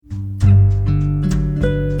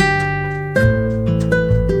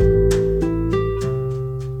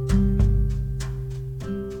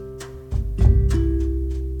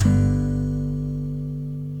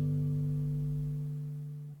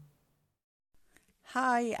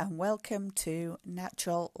Hi, and welcome to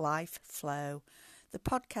Natural Life Flow, the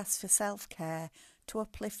podcast for self-care to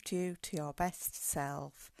uplift you to your best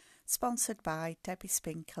self, sponsored by Debbie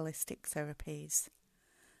Spink Holistic Therapies.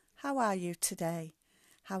 How are you today?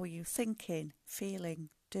 How are you thinking, feeling,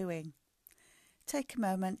 doing? Take a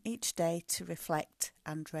moment each day to reflect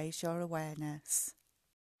and raise your awareness.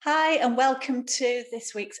 Hi, and welcome to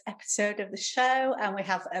this week's episode of the show, and we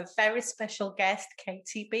have a very special guest,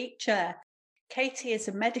 Katie Beecher. Katie is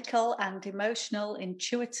a medical and emotional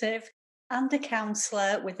intuitive and a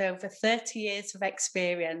counsellor with over 30 years of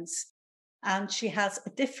experience, and she has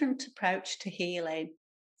a different approach to healing.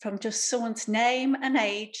 From just someone's name and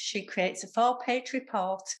age, she creates a 4-page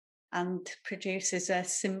report and produces a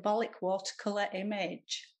symbolic watercolour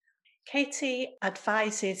image. Katie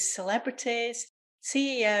advises celebrities,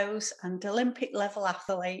 CEOs and Olympic-level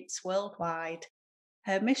athletes worldwide.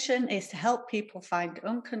 Her mission is to help people find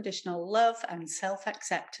unconditional love and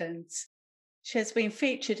self-acceptance. She has been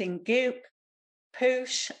featured in Goop,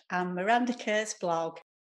 Poosh and Miranda Kerr's blog.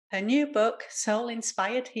 Her new book, Soul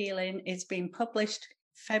Inspired Healing, is being published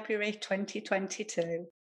February 2022.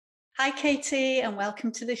 Hi Katie, and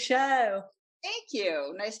welcome to the show. Thank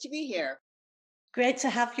you. Nice to be here. Great to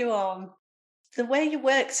have you on. The way you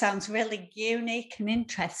work sounds really unique and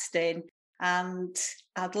interesting, and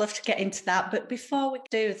I'd love to get into that. But before we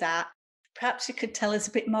do that, perhaps you could tell us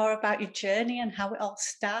a bit more about your journey and how it all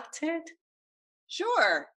started.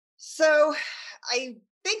 Sure. So I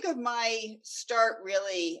think of my start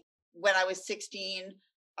really when I was 16.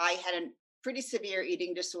 I had a pretty severe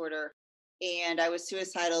eating disorder and I was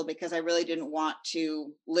suicidal because I really didn't want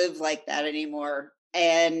to live like that anymore.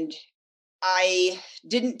 And I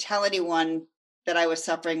didn't tell anyone that I was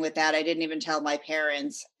suffering with that. I didn't even tell my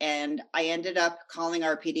parents. And I ended up calling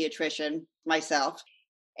our pediatrician myself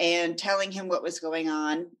and telling him what was going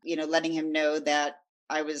on, letting him know that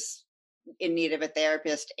I was in need of a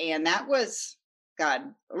therapist. And that was, God,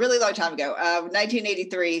 a really long time ago,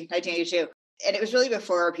 1983, 1982. And it was really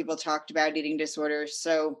before people talked about eating disorders.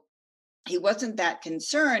 So he wasn't that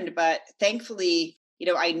concerned, but thankfully,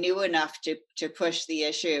 I knew enough to push the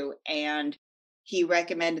issue. And he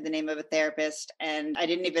recommended the name of a therapist. And I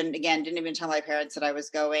didn't even tell my parents that I was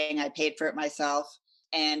going. I paid for it myself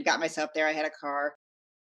and got myself there. I had a car.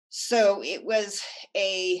 So it was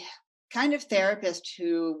a kind of therapist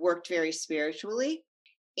who worked very spiritually.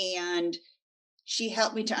 And she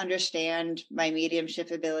helped me to understand my mediumship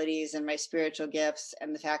abilities and my spiritual gifts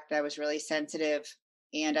and the fact that I was really sensitive.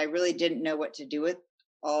 And I really didn't know what to do with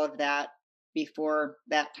all of that before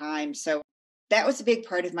that time. So that was a big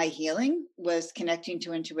part of my healing, was connecting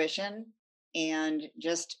to intuition and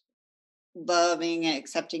just loving and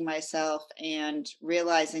accepting myself and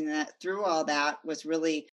realizing that through all that was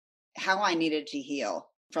really how I needed to heal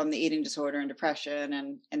from the eating disorder and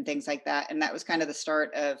depression and things like that. And that was kind of the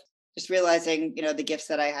start of just realizing, the gifts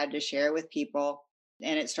that I had to share with people.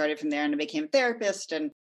 And it started from there, and I became a therapist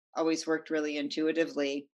and always worked really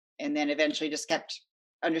intuitively. And then eventually just kept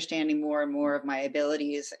understanding more and more of my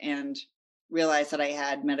abilities and realized that I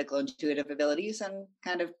had medical intuitive abilities, and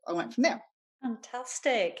kind of I went from there.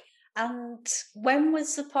 Fantastic. And when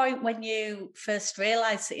was the point when you first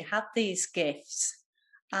realized that you had these gifts?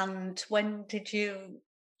 And when did you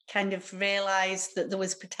kind of realize that there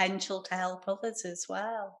was potential to help others as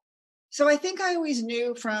well? So I think I always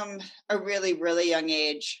knew from a really, really young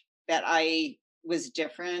age that I was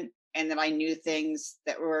different and that I knew things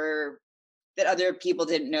that other people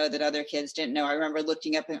didn't know, that other kids didn't know. I remember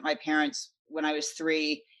looking up at my parents when I was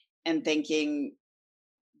 3 and thinking,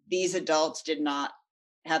 these adults did not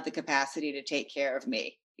have the capacity to take care of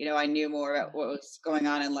me. I knew more about what was going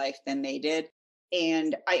on in life than they did.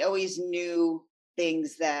 And I always knew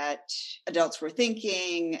things that adults were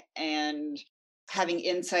thinking and having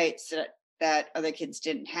insights that other kids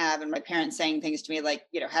didn't have. And my parents saying things to me like,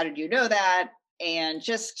 how did you know that? And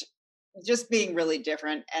just being really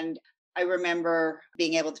different. And I remember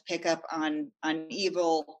being able to pick up on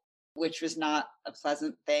evil, which was not a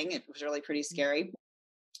pleasant thing. It was really pretty scary.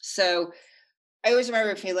 So I always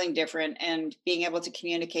remember feeling different and being able to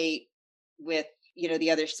communicate with,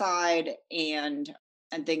 the other side and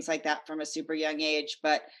things like that from a super young age.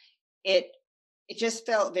 But it just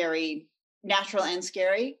felt very natural and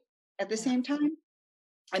scary at the same time.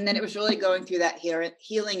 And then it was really going through that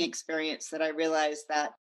healing experience that I realized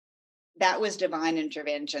that was divine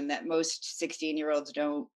intervention, that most 16-year-olds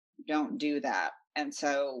don't do that. And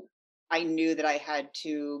so I knew that I had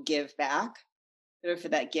to give back for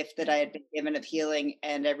that gift that I had been given of healing.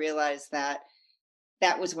 And I realized that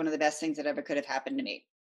was one of the best things that ever could have happened to me,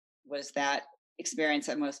 was that experience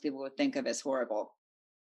that most people would think of as horrible.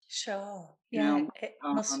 Sure. you Yeah, know. it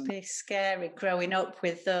must Um, be scary growing up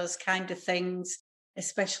with those kind of things,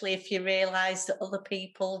 especially if you realise that other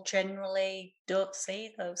people generally don't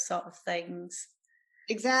see those sort of things.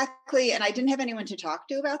 exactly. And I didn't have anyone to talk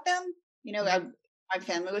to about them. Mm. My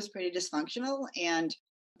family was pretty dysfunctional, and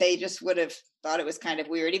they just would have thought it was kind of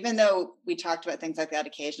weird, even though we talked about things like that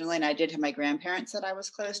occasionally. And I did have my grandparents that I was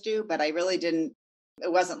close to, but I really didn't,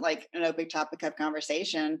 it wasn't like a big topic of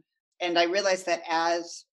conversation. And I realized that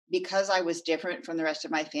because I was different from the rest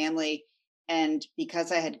of my family, and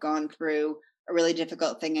because I had gone through a really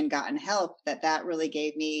difficult thing and gotten help, that really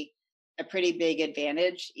gave me a pretty big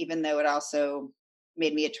advantage, even though it also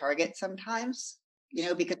made me a target sometimes,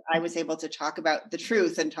 because I was able to talk about the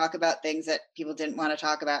truth and talk about things that people didn't want to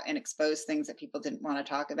talk about and expose things that people didn't want to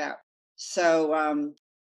talk about. So,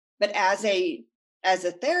 but as a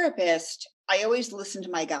therapist, I always listened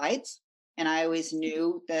to my guides, and I always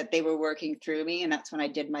knew that they were working through me, and that's when I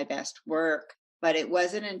did my best work. But it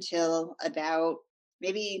wasn't until about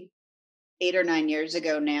maybe 8 or 9 years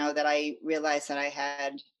ago now that I realized that I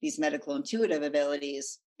had these medical intuitive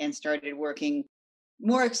abilities and started working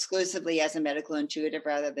more exclusively as a medical intuitive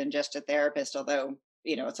rather than just a therapist, although,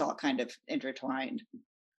 it's all kind of intertwined.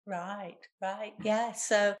 Right, right. Yeah.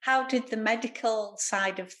 So, how did the medical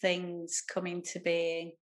side of things come into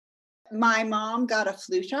being? My mom got a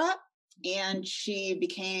flu shot, and she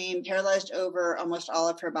became paralyzed over almost all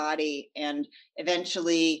of her body. And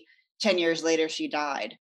eventually, 10 years later, she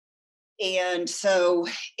died. And so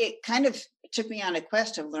it kind of took me on a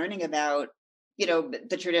quest of learning about,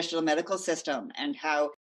 the traditional medical system and how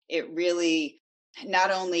it really not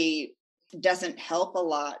only doesn't help a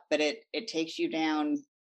lot, but it takes you down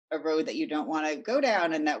a road that you don't want to go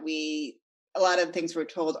down, and that a lot of the things we're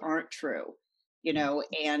told aren't true,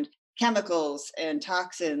 and chemicals and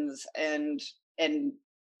toxins and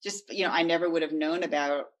just, I never would have known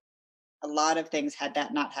about a lot of things had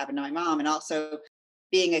that not happened to my mom. And also,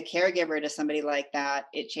 being a caregiver to somebody like that,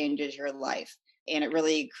 it changes your life. And it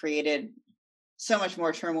really created so much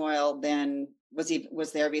more turmoil than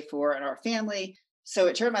was there before in our family. So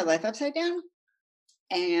it turned my life upside down.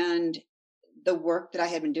 And the work that I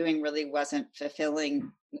had been doing really wasn't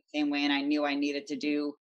fulfilling in the same way. And I knew I needed to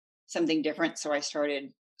do something different. So I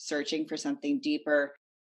started searching for something deeper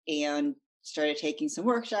and started taking some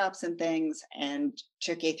workshops and things, and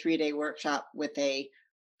took a 3-day workshop with a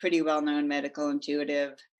pretty well known medical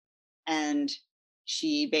intuitive. And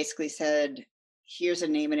she basically said, here's a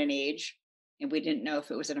name and an age. And we didn't know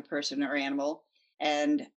if it was in a person or animal.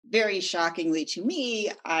 And very shockingly to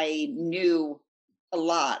me, I knew a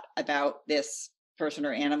lot about this person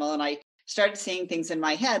or animal. And I started seeing things in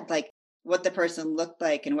my head, like what the person looked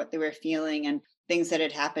like and what they were feeling, and things that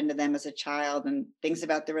had happened to them as a child, and things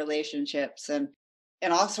about the relationships, and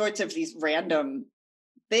all sorts of these random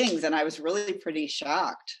things. And I was really pretty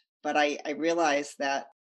shocked. But I realized that,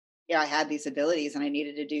 yeah, I had these abilities and I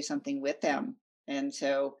needed to do something with them. And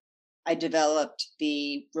so I developed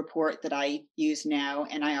the report that I use now.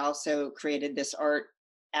 And I also created this art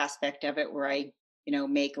aspect of it where I,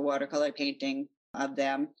 make a watercolor painting of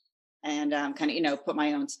them, and kind of, put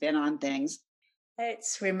my own spin on things.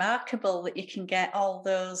 It's remarkable that you can get all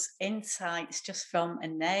those insights just from a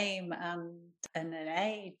name and an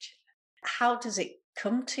age. How does it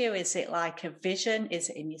come to you? Is it like a vision? Is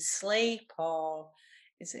it in your sleep, or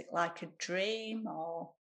is it like a dream?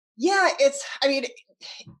 Or Yeah, I mean,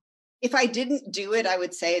 if I didn't do it, I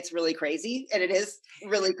would say it's really crazy. And it is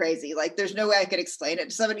really crazy. Like, there's no way I could explain it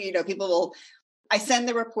to somebody. I send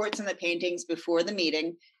the reports and the paintings before the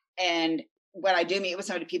meeting. And when I do meet with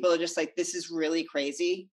somebody, people are just like, this is really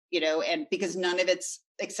crazy, and because none of it's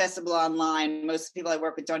accessible online, most people I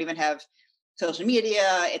work with don't even have social media.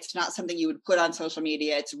 It's not something you would put on social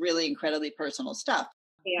media. It's really incredibly personal stuff.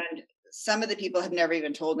 And some of the people have never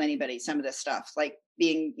even told anybody some of this stuff, like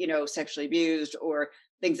being, sexually abused, or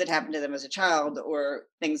things that happened to them as a child, or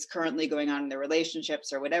things currently going on in their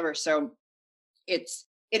relationships or whatever. So it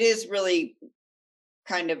is really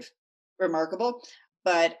kind of remarkable.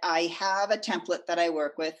 But I have a template that I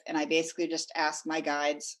work with, and I basically just ask my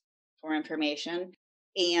guides for information.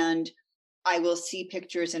 And I will see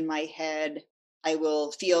pictures in my head. I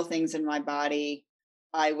will feel things in my body.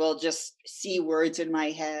 I will just see words in my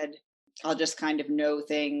head. I'll just kind of know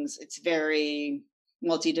things. It's very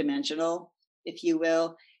multidimensional, if you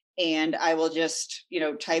will. And I will just,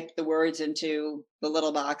 type the words into the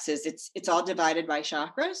little boxes. It's all divided by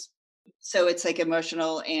chakras. So it's like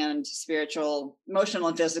emotional and physical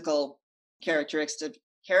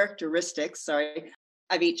characteristics, sorry,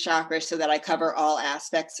 of each chakra, so that I cover all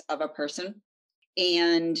aspects of a person.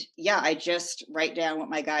 And yeah, I just write down what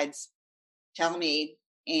my guides tell me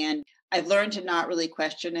And I've learned to not really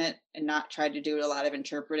question it and not try to do a lot of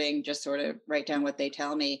interpreting, just sort of write down what they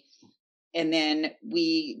tell me. And then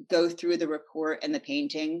we go through the report and the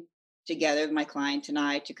painting together, my client and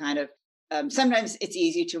I, to kind of, sometimes it's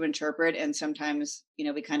easy to interpret, and sometimes,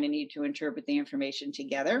 we kind of need to interpret the information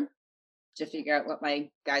together to figure out what my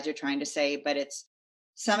guides are trying to say. But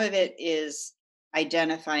some of it is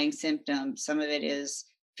identifying symptoms, some of it is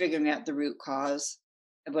figuring out the root cause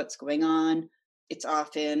of what's going on. It's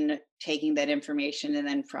often taking that information and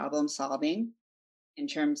then problem solving in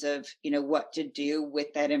terms of, what to do with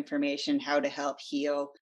that information, how to help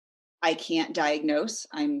heal. I can't diagnose.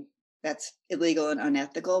 That's illegal and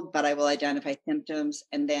unethical, but I will identify symptoms.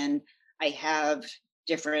 And then I have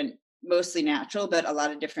different, mostly natural, but a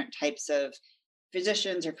lot of different types of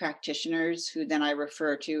physicians or practitioners who then I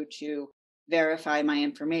refer to verify my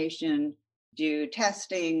information, do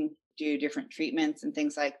testing, do different treatments and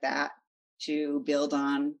things like that to build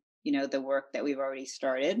on, the work that we've already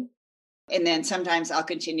started. And then sometimes I'll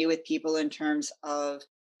continue with people in terms of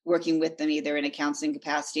working with them either in a counseling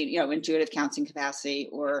capacity, intuitive counseling capacity,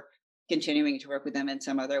 or continuing to work with them in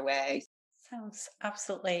some other way. Sounds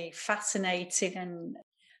absolutely fascinating and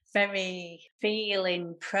very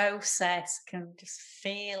feeling process. Can just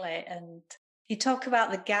feel it. And you talk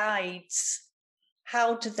about the guides.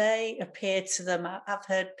 How do they appear to them? I've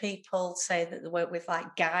heard people say that they work with like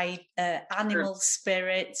animal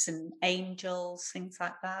spirits and angels, things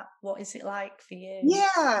like that. What is it like for you?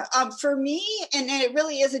 Yeah, for me, and it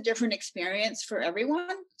really is a different experience for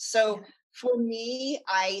everyone. So for me,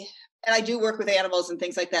 I do work with animals and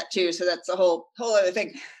things like that too. So that's a whole other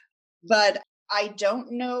thing. But I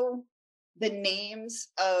don't know the names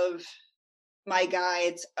of my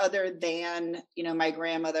guides other than, my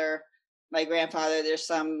grandmother, my grandfather. There's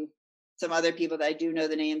some other people that I do know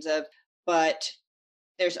the names of, but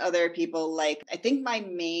there's other people, like I think my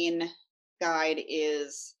main guide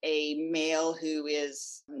is a male who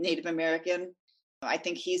is Native American. I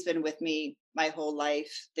think he's been with me my whole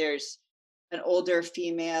life. There's an older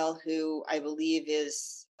female who I believe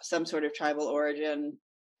is some sort of tribal origin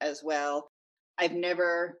as well. I've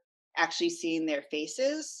never actually seen their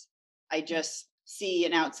faces. I just see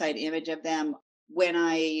an outside image of them. When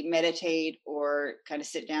I meditate or kind of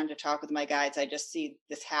sit down to talk with my guides, I just see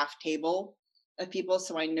this half table of people.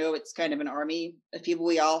 So I know it's kind of an army of people.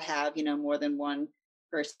 We all have, more than one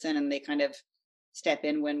person, and they kind of step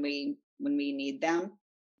in when we need them.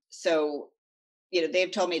 So,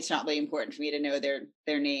 they've told me it's not really important for me to know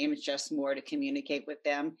their name. It's just more to communicate with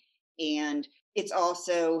them. And it's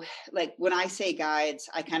also like when I say guides,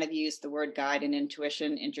 I kind of use the word guide and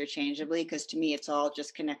intuition interchangeably, because to me, it's all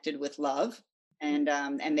just connected with love. And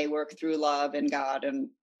they work through love and God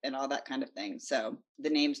and all that kind of thing. So the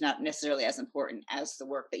name's not necessarily as important as the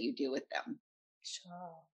work that you do with them.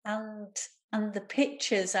 Sure. And the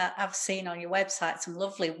pictures I've seen on your website, some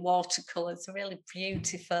lovely watercolors, really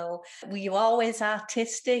beautiful. Were you always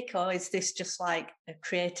artistic, or is this just like a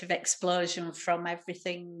creative explosion from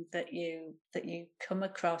everything that you come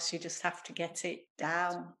across? You just have to get it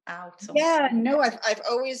down, out. Yeah, no, I've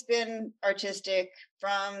always been artistic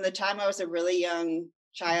from the time I was a really young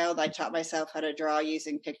child. I taught myself how to draw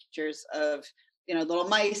using pictures of, little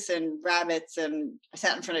mice and rabbits, and I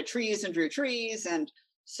sat in front of trees and drew trees. And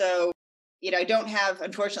so, I don't have,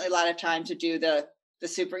 unfortunately, a lot of time to do the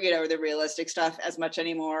super, the realistic stuff as much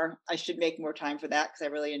anymore. I should make more time for that because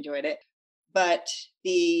I really enjoyed it. But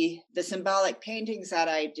the symbolic paintings that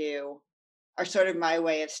I do are sort of my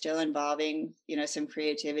way of still involving, some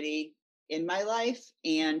creativity in my life.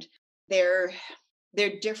 And they're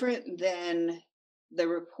different than the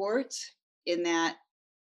reports in that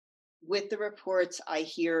with the reports, I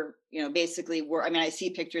hear, basically I see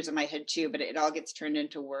pictures in my head too, but it all gets turned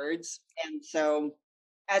into words. And so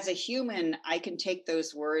as a human, I can take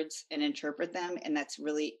those words and interpret them. And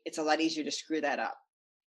it's a lot easier to screw that up.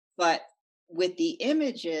 But with the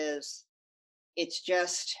images, it's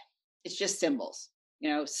just symbols,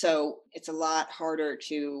 so it's a lot harder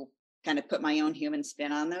to kind of put my own human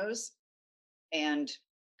spin on those. And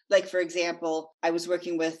like, for example, I was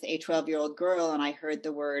working with a 12-year-old girl and I heard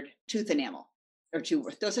the word tooth enamel,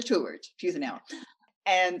 those are 2 words, tooth enamel.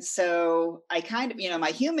 And so I kind of, my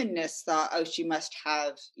humanness thought, oh, she must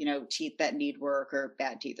have, teeth that need work or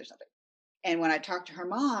bad teeth or something. And when I talked to her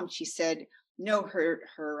mom, she said, no, her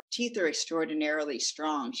teeth are extraordinarily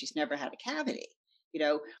strong. She's never had a cavity,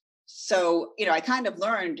 So, I kind of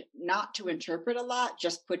learned not to interpret a lot,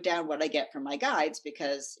 just put down what I get from my guides,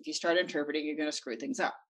 because if you start interpreting, you're going to screw things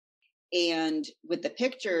up. And with the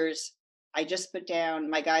pictures, I just put down,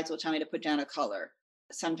 my guides will tell me to put down a color.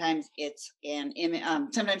 Sometimes it's an image,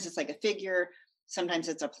 sometimes it's like a figure. Sometimes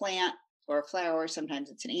it's a plant or a flower, sometimes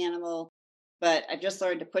it's an animal. But I just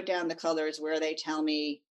learned to put down the colors where they tell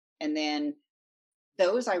me. And then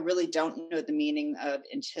those I really don't know the meaning of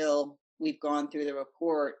until we've gone through the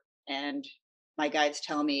report and my guides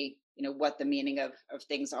tell me, what the meaning of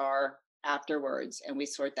things are afterwards, and we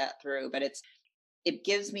sort that through. But it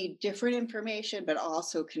gives me different information, but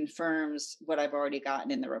also confirms what I've already gotten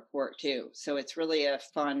in the report too. So it's really a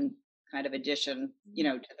fun kind of addition,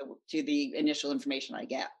 to the initial information I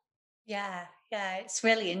get. Yeah, it's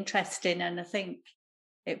really interesting, and I think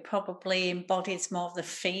it probably embodies more of the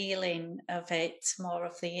feeling of it, more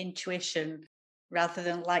of the intuition, rather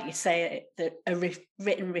than, like you say, that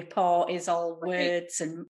written report is all Right. words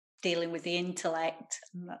and dealing with the intellect,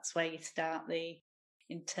 and that's where you start the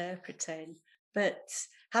interpreting. But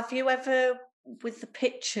have you ever, with the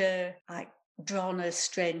picture, like drawn a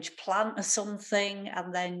strange plant or something,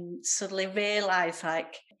 and then suddenly realised,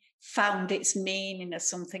 like, found its meaning or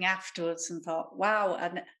something afterwards and thought, wow,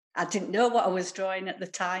 and I didn't know what I was drawing at the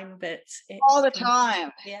time, but it All the can,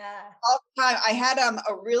 time. yeah. All the time. I had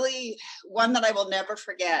a really one that I will never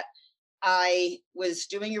forget. I was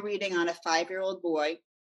doing a reading on a 5-year-old boy,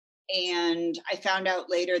 and I found out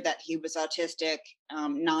later that he was autistic,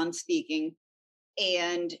 non-speaking,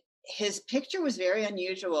 and his picture was very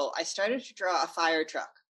unusual. I started to draw a fire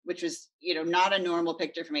truck, which was, not a normal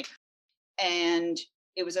picture for me. And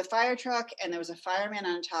it was a fire truck, and there was a fireman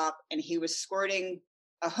on top, and he was squirting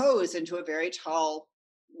a hose into a very tall,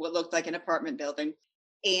 what looked like an apartment building.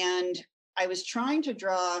 And I was trying to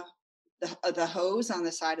draw the hose on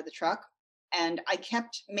the side of the truck, and I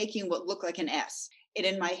kept making what looked like an S. And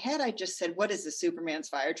in my head, I just said, "What is this, Superman's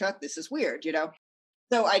fire truck? This is weird,"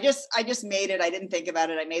 So I just made it. I didn't think about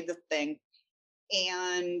it. I made the thing.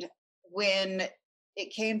 And when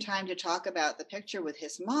it came time to talk about the picture with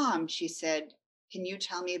his mom, she said, "Can you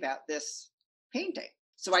tell me about this painting?"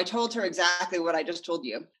 So I told her exactly what I just told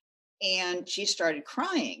you. And she started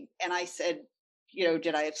crying. And I said,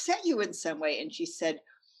 "Did I upset you in some way?" And she said,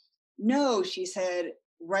 "No." She said,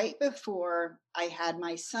 "Right before I had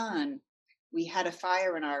my son, we had a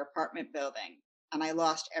fire in our apartment building and I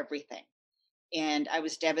lost everything. And I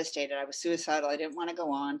was devastated. I was suicidal. I didn't want to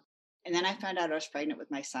go on. And then I found out I was pregnant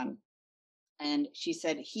with my son." And she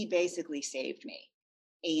said, "He basically saved me."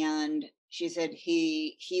 And she said,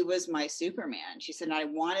 he was my Superman. She said, "I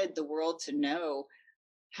wanted the world to know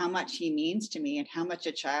how much he means to me and how much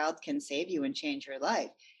a child can save you and change your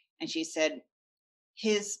life." And she said,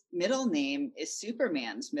 "His middle name is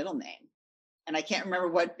Superman's middle name." And I can't remember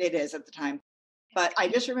what it is at the time, but I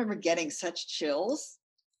just remember getting such chills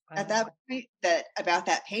at that Wow. point, that about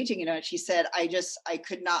that painting. And she said, I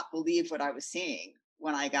could not believe what I was seeing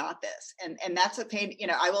when I got this. And that's a paint,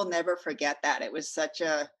 I will never forget that. It's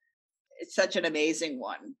such an amazing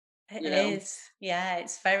one, It you know. is. Yeah,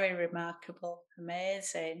 it's very remarkable.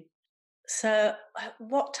 Amazing. So,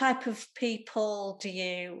 what type of people do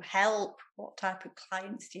you help? What type of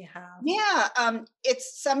clients do you have? Yeah.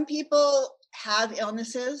 It's some people have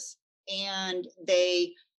illnesses and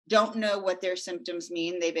they don't know what their symptoms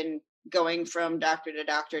mean. They've been going from doctor to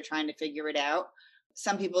doctor trying to figure it out.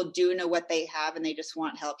 Some people do know what they have and they just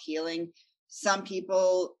want help healing. Some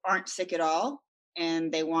people aren't sick at all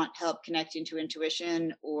and they want help connecting to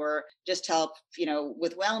intuition, or just help,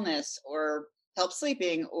 with wellness, or help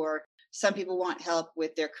sleeping, or some people want help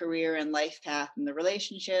with their career and life path and the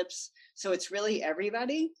relationships. So it's really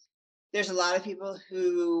everybody. There's a lot of people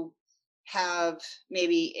who have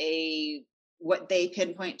maybe what they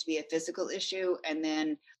pinpoint to be a physical issue, and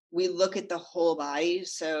then we look at the whole body,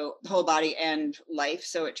 so the whole body and life,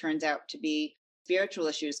 so it turns out to be spiritual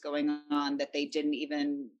issues going on that they didn't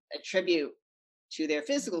even attribute to their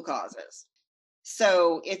physical causes.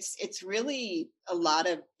 So it's really a lot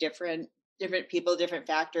of different people, different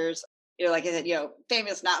factors, like I said,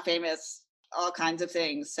 famous, not famous, all kinds of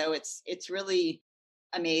things. So it's really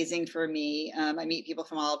amazing for me. I meet people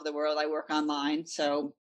from all over the world. I work online,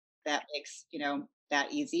 so that makes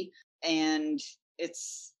that easy. And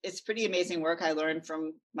it's pretty amazing work. I learn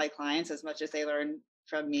from my clients as much as they learn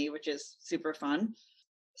from me, which is super fun.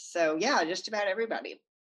 So yeah, just about everybody.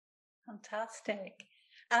 Fantastic.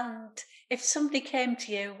 And if somebody came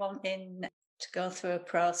to you wanting to go through a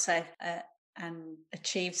process and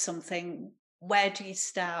achieve something, where do you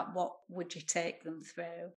start? What would you take them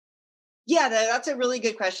through? Yeah, that's a really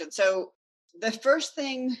good question. So the first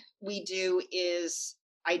thing we do is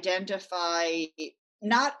identify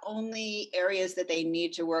not only areas that they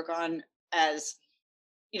need to work on, as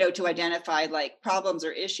to identify like problems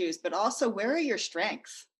or issues, but also where are your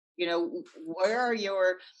strengths? Where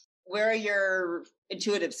are your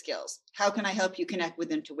intuitive skills? How can I help you connect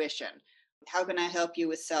with intuition? How can I help you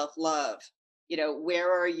with self-love?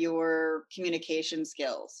 Where are your communication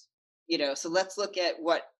skills? So let's look at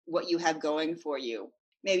what you have going for you.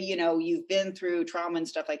 Maybe, you've been through trauma and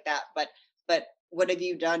stuff like that, but what have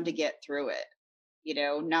you done to get through it?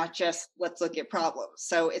 Not just let's look at problems.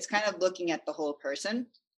 So it's kind of looking at the whole person,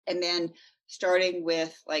 and then starting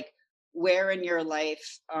with like, where in your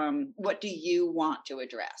life, what do you want to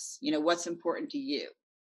address? What's important to you?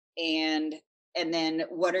 And then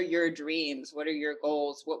what are your dreams? What are your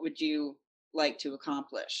goals? What would you like to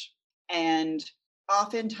accomplish? And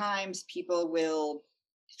oftentimes people will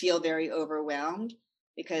feel very overwhelmed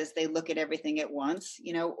because they look at everything at once,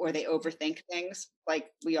 or they overthink things, like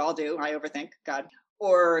we all do. I overthink, God.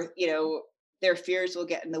 Or, their fears will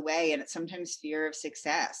get in the way, and it's sometimes fear of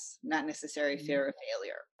success, not necessarily fear of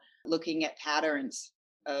failure. Looking at patterns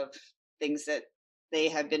of things that they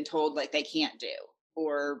have been told like they can't do,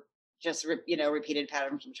 or just repeated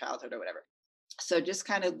patterns from childhood or whatever. So just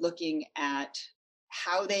kind of looking at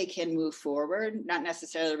how they can move forward, not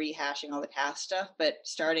necessarily rehashing all the past stuff, but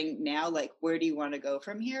starting now, like, where do you want to go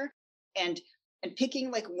from here? And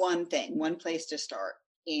picking like one thing, one place to start.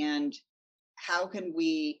 And how can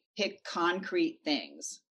we pick concrete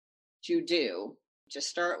things to do to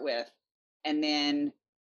start with, and then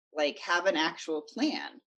like have an actual plan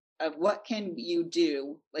of what can you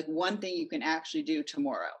do, like one thing you can actually do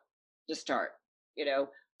tomorrow to start,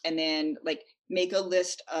 and then like make a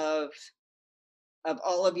list of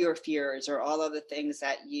all of your fears or all of the things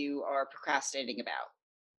that you are procrastinating about,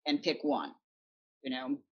 and pick one,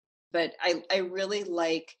 but I really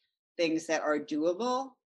like things that are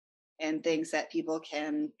doable and things that people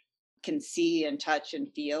can see and touch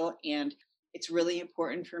and feel. And it's really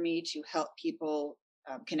important for me to help people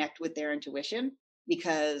connect with their intuition,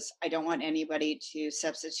 because I don't want anybody to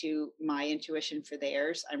substitute my intuition for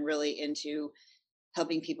theirs. I'm really into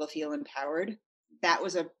helping people feel empowered. That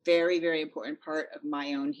was a very, very important part of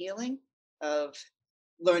my own healing, of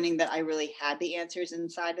learning that I really had the answers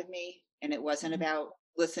inside of me, and it wasn't about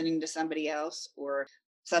listening to somebody else or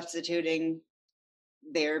substituting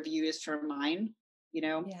their views for mine.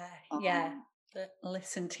 Yeah.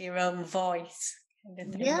 Listen to your own voice.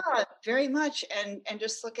 Yeah, very much. And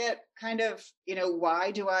just look at kind of,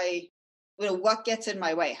 why do I, what gets in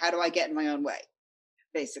my way? How do I get in my own way,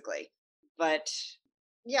 basically? But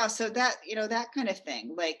yeah, so that, that kind of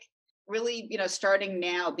thing, like really, starting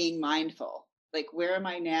now, being mindful, like where am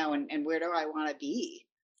I now, and where do I want to be?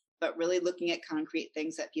 But really looking at concrete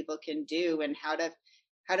things that people can do, and how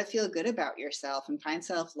to feel good about yourself and find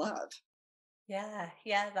self-love. Yeah,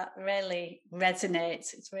 that really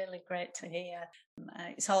resonates. It's really great to hear.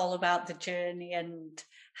 It's all about the journey and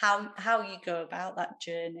how you go about that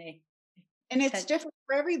journey. And it's different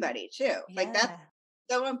for everybody too. Like that's Yeah.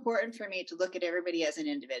 so important for me, to look at everybody as an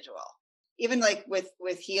individual. Even like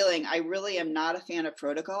with healing, I really am not a fan of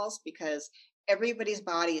protocols, because everybody's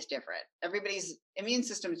body is different. Everybody's immune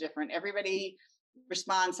system is different. Everybody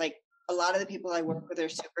responds, like a lot of the people I work with are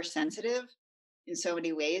super sensitive in so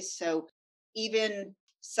many ways. So even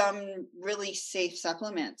some really safe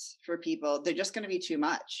supplements for people, they're just going to be too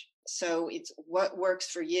much. So it's what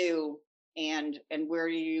works for you, and where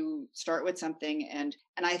you start with something. And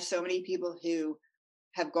I have so many people who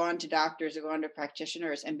have gone to doctors or gone to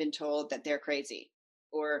practitioners and been told that they're crazy,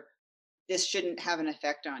 or this shouldn't have an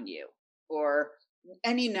effect on you, or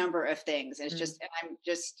any number of things. And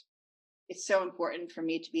it's so important for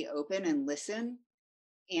me to be open and listen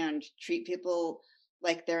and treat people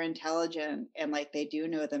like they're intelligent and like they do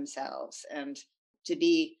know themselves, and to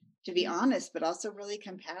be honest, but also really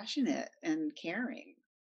compassionate and caring.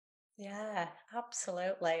 Yeah,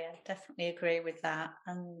 absolutely. I definitely agree with that.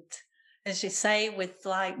 And as you say, with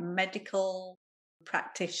like medical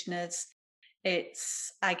practitioners,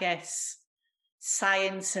 it's, I guess,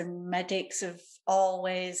 science and medics have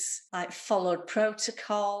always like followed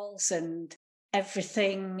protocols, and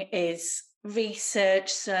everything is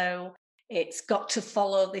research. So it's got to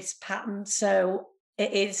follow this pattern. So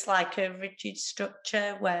it is like a rigid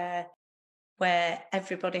structure where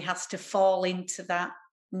everybody has to fall into that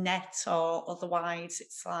net, or otherwise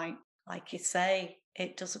it's like you say,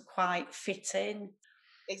 it doesn't quite fit in.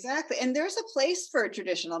 Exactly. And there's a place for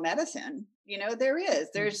traditional medicine. There is.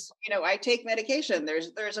 There's, I take medication.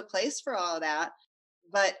 There's a place for all of that,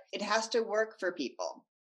 but it has to work for people,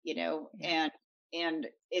 Yeah. and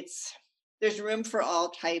there's room for all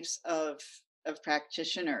types of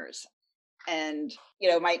practitioners. And,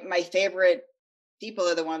 my favorite people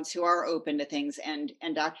are the ones who are open to things, and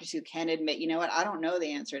doctors who can admit, what, I don't know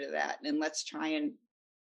the answer to that. And let's try and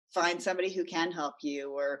find somebody who can help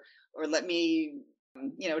you, or let me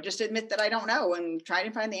just admit that I don't know and try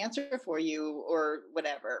to find the answer for you or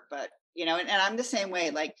whatever. But, and I'm the same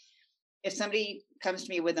way. Like if somebody comes to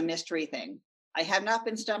me with a mystery thing, I have not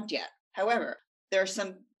been stumped yet. However, there are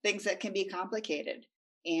some things that can be complicated.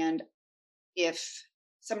 And if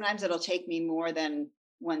sometimes it'll take me more than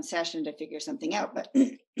one session to figure something out, but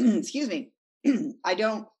excuse me, I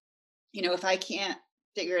don't, if I can't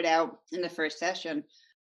figure it out in the first session,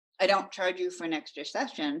 I don't charge you for an extra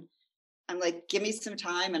session. I'm like, give me some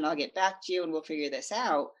time and I'll get back to you and we'll figure this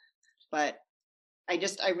out. But I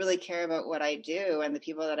really care about what I do and the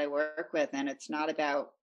people that I work with. And it's not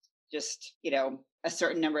about just, a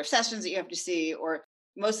certain number of sessions that you have to see, or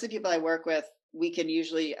most of the people I work with, we can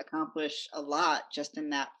usually accomplish a lot just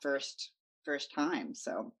in that first time.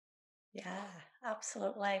 So. Yeah,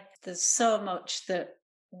 absolutely. There's so much that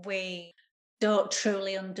we don't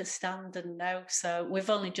truly understand and know. So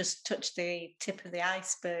we've only just touched the tip of the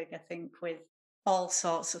iceberg, I think, with all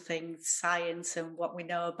sorts of things, science and what we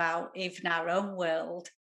know about even our own world.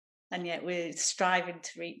 And yet we're striving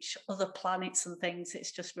to reach other planets and things.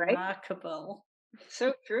 It's just remarkable.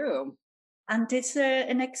 So true. And is there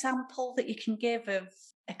an example that you can give of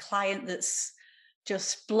a client that's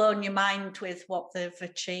just blown your mind with what they've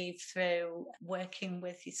achieved through working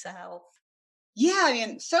with yourself? Yeah, I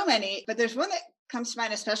mean, so many, but there's one that comes to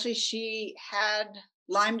mind, especially she had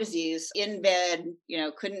Lyme disease in bed,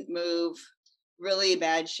 couldn't move, really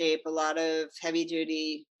bad shape, a lot of heavy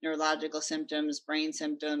duty neurological symptoms, brain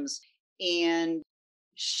symptoms. And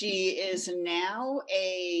she is now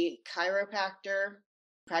a chiropractor,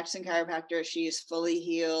 practicing chiropractor. She's fully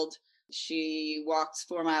healed. She walks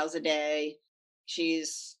 4 miles a day.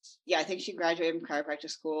 I think she graduated from chiropractic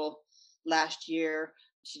school last year.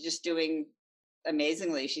 She's just doing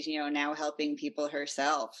amazingly. She's, now helping people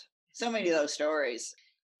herself. So many of those stories.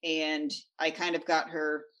 And I kind of got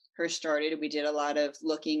her started. We did a lot of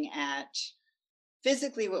looking at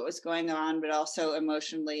physically what was going on, but also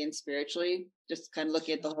emotionally and spiritually, just kind of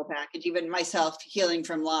looking at the whole package. Even myself healing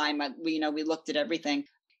from Lyme, we looked at everything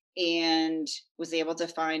and was able to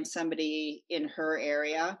find somebody in her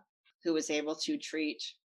area who was able to treat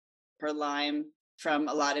her Lyme from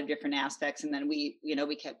a lot of different aspects. And then we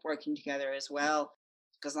kept working together as well,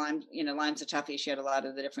 because Lyme's a toughie. She had a lot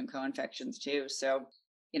of the different co-infections too. So,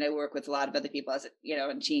 work with a lot of other people as,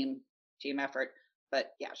 in team effort.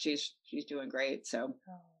 But yeah, she's doing great. So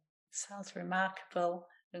sounds remarkable.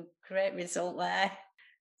 A great result there.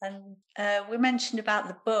 And we mentioned about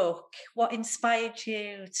the book. What inspired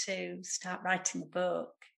you to start writing the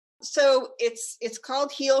book? So it's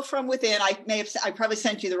called Heal from Within. I probably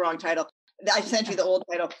sent you the wrong title. I sent you the old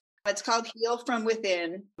title. It's called Heal from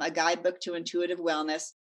Within, a guidebook to intuitive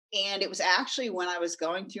wellness. And it was actually when I was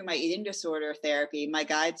going through my eating disorder therapy, my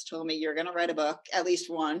guides told me, you're going to write a book, at least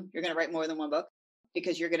one. You're going to write more than one book,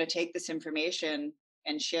 because you're going to take this information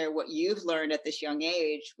and share what you've learned at this young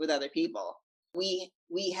age with other people. We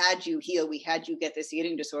had you heal. We had you get this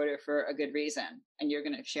eating disorder for a good reason. And you're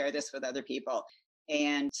going to share this with other people.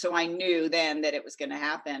 And so I knew then that it was going to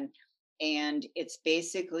happen. And it's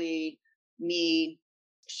basically me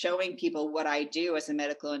showing people what I do as a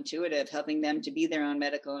medical intuitive, helping them to be their own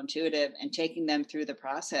medical intuitive and taking them through the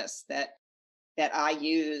process that I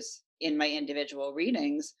use in my individual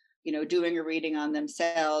readings, doing a reading on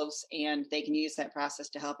themselves, and they can use that process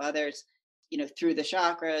to help others, through the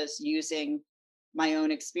chakras, using my own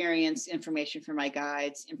experience, information from my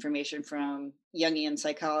guides, information from Jungian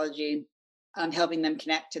psychology, helping them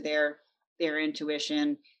connect to their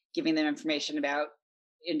intuition, giving them information about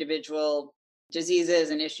individual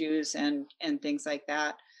diseases and issues and things like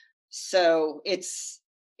that. So it's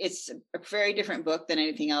a very different book than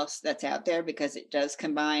anything else that's out there, because it does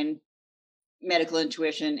combine medical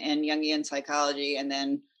intuition and Jungian psychology, and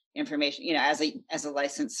then information, as a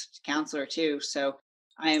licensed counselor too. So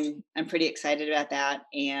I'm pretty excited about that,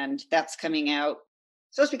 and that's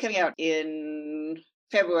supposed to be coming out in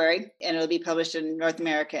February, and it'll be published in North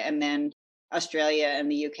America and then Australia and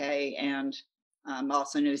the UK and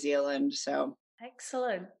also New Zealand. So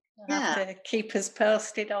excellent. You'll have to keep us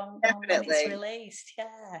posted on when it's released.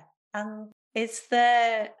 Yeah. And is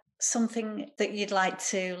there something that you'd like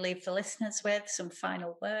to leave the listeners with, some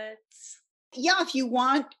final words? Yeah, if you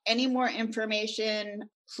want any more information,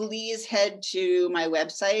 please head to my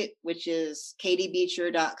website, which is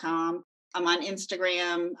katiebeecher.com. I'm on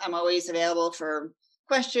Instagram. I'm always available for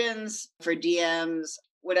questions, for DMs,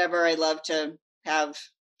 whatever. I love to have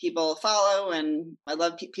people follow, and I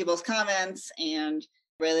love people's comments, and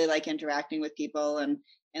really like interacting with people and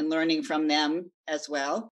learning from them as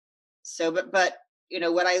well. So, but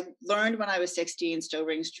what I learned when I was 16 still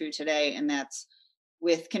rings true today. And that's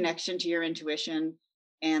with connection to your intuition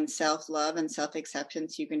and self-love and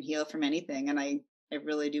self-acceptance, you can heal from anything. And I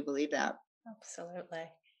really do believe that. Absolutely.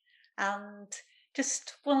 And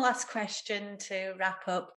just one last question to wrap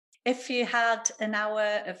up. If you had an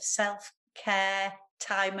hour of self-care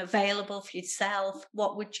time available for yourself,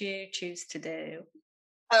 what would you choose to do?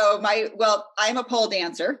 I'm a pole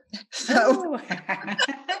dancer. So,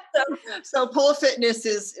 so pole fitness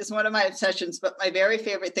is one of my obsessions, but my very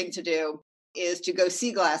favorite thing to do is to go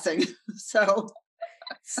sea glassing. So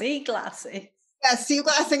sea glassing. Yeah, sea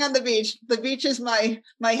glassing on the beach. The beach is my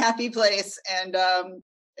happy place, and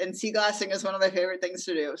sea glassing is one of my favorite things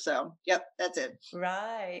to do. So, yep, that's it.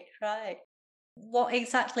 Right. What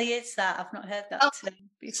exactly is that? I've not heard that term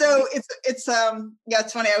before. So it's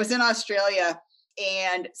funny. I was in Australia,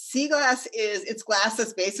 and sea glass it's glass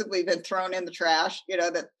that's basically been thrown in the trash,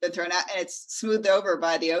 that's been thrown out, and it's smoothed over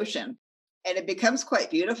by the ocean, and it becomes quite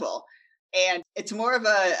beautiful. And it's more of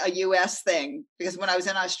a US thing, because when I was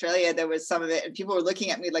in Australia, there was some of it, and people were looking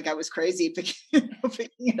at me like I was crazy picking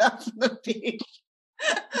it up from the beach.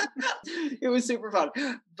 It was super fun.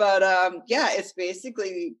 But it's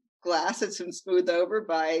basically glass that's been smoothed over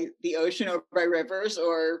by the ocean or by rivers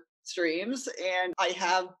or streams. And I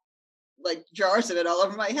have like jars of it all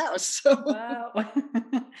over my house. So. Wow.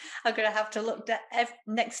 I'm going to have to look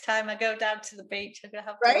next time I go down to the beach. I'm going to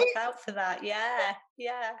have to look out for that. Yeah.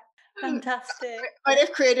 Fantastic. I might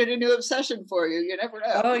have created a new obsession for you. You never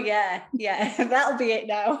know. Oh, yeah. That'll be it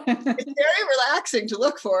now. It's very relaxing to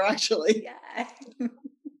look for, actually. Yeah.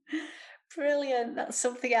 Brilliant. That's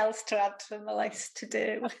something else to add to my list to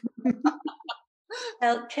do.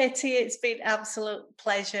 Well, Kitty, it's been an absolute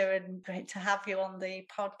pleasure and great to have you on the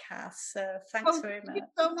podcast. So thanks very much. Thank you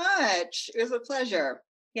so much. It was a pleasure.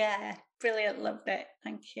 Yeah, brilliant. Loved it.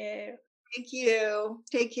 Thank you. Thank you.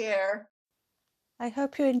 Take care. I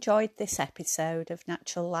hope you enjoyed this episode of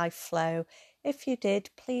Natural Life Flow. If you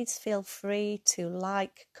did, please feel free to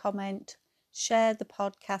like, comment, share the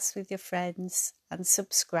podcast with your friends and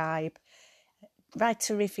subscribe.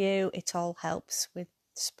 Write a review. It all helps with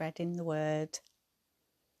spreading the word.